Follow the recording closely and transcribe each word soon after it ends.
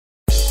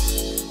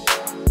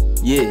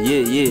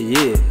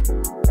Yeah.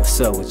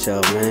 What's up with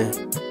y'all, man?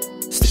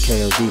 It's the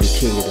KOD, the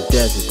king of the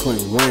desert,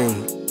 Quentin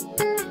Wayne.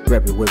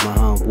 Reppin' with my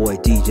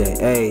homeboy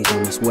DJ Age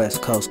on this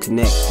West Coast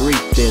Connect 3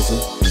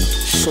 thizzle.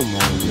 Come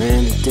on,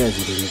 man, the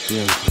desert in the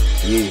building.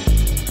 Yeah.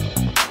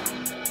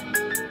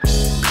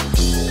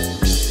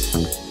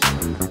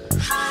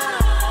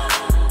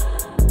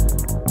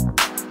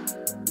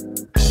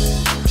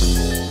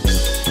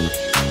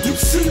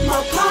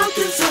 My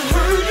pockets are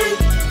hurting.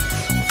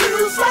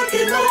 Feels like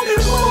an open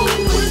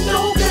wound with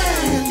no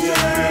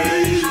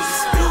band-aids.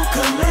 Bill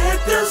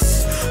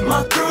collectors,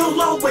 my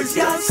girl always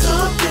got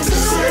something to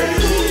say.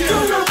 Who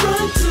can I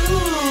run to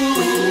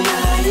when I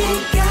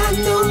ain't got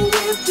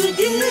nowhere to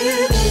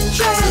give in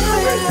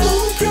trade? Who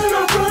can I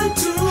run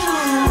to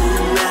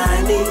when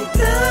I need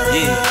them?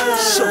 Yeah,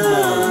 come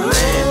on,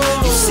 man.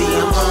 You see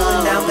I'm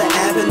rolling down the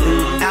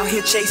avenue, out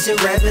here chasing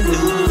revenue.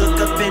 Look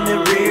up in the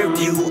rear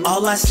view,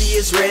 all I see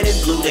is red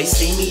and blue. They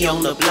see me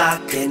on the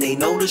block and they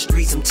know the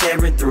streets I'm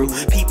tearing through.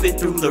 Peeping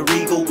through the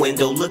regal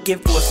window, looking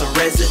for some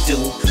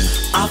residue.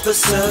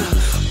 Officer,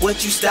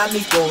 what you stop me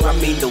for? I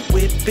mean the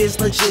whip is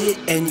legit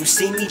and you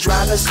see me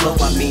driving slow.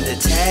 I mean the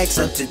tag's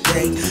up to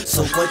date,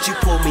 so what you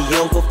pull me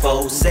over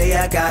for? Say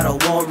I got a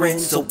warrant,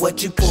 so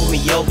what you pull me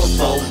over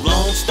for?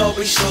 Long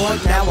story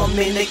short, now I'm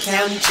in the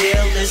county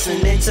jail,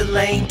 listening to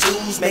lane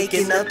twos,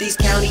 making up these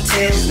county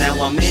tales. Now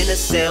I'm in a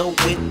cell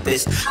with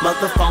this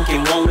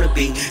motherfucking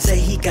wannabe. Say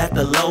he got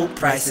the low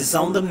prices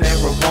on the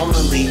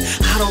marijuana leaf.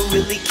 I don't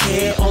really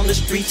care, on the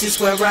streets is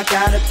where I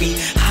gotta be.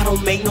 I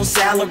don't make no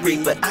salary,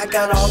 but I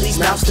got all these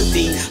mouths to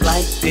feed.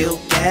 Light bill,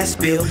 gas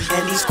bill,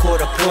 and these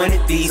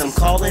quarter-pointed fees. I'm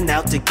calling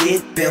out to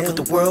get bail, but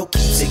the world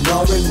keeps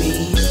ignoring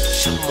me.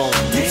 Come on,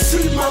 man. You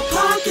see my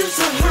pockets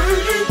are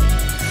hurting.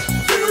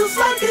 Feels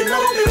like an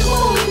open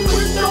wound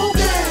with no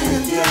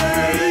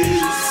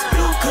band-aids.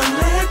 Bill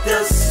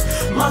collectors,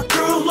 my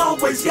girl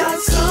always got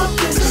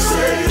something to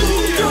say.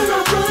 Who can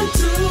I run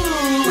to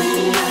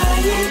when I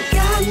ain't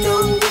got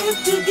nowhere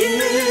to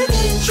give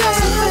in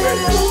trade?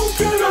 Who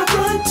can I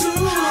run to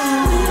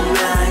when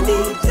I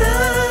need them?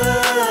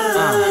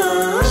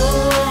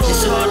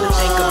 It's hard to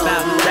think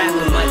about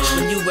rapping much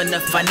when you in a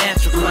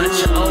financial crunch.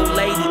 Your old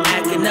lady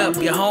acting up,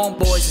 your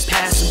homeboys is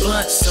passing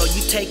blunts. So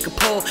you take a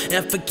pull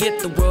and forget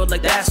the world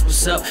like that's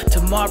what's up.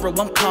 Tomorrow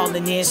I'm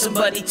calling in,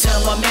 somebody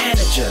tell my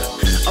manager.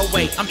 Oh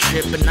wait, I'm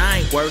tripping, I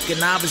ain't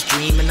working, I was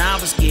dreaming. I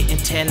was getting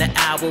 10 an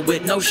hour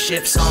with no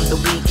shifts on the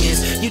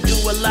weekends. You do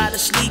a lot of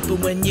sleeping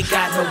when you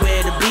got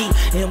nowhere to be.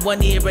 In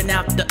one ear and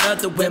out the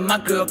other, when my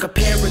girl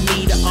comparing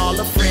me to all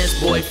her friends'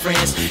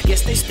 boyfriends.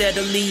 Guess they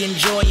steadily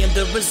enjoying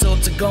the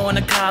results of going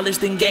to college,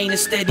 then gaining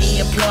steady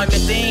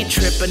employment. They ain't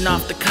tripping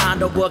off the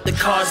condo or the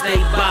cars they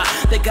buy.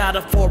 They got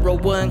a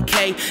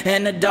 401k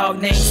and a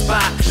dog named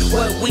Spot.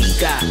 What we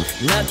got?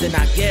 Nothing,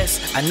 I guess.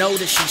 I know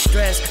that she's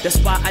stressed, that's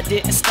why I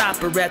didn't stop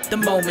her at the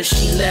moment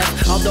she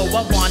left. Although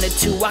I wanted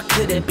to, I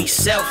couldn't be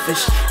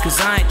selfish, cause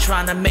I ain't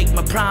trying to make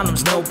my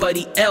problems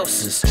nobody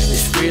else's.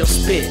 It's real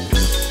spit.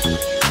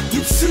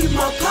 You see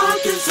my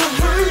pockets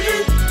are hurting.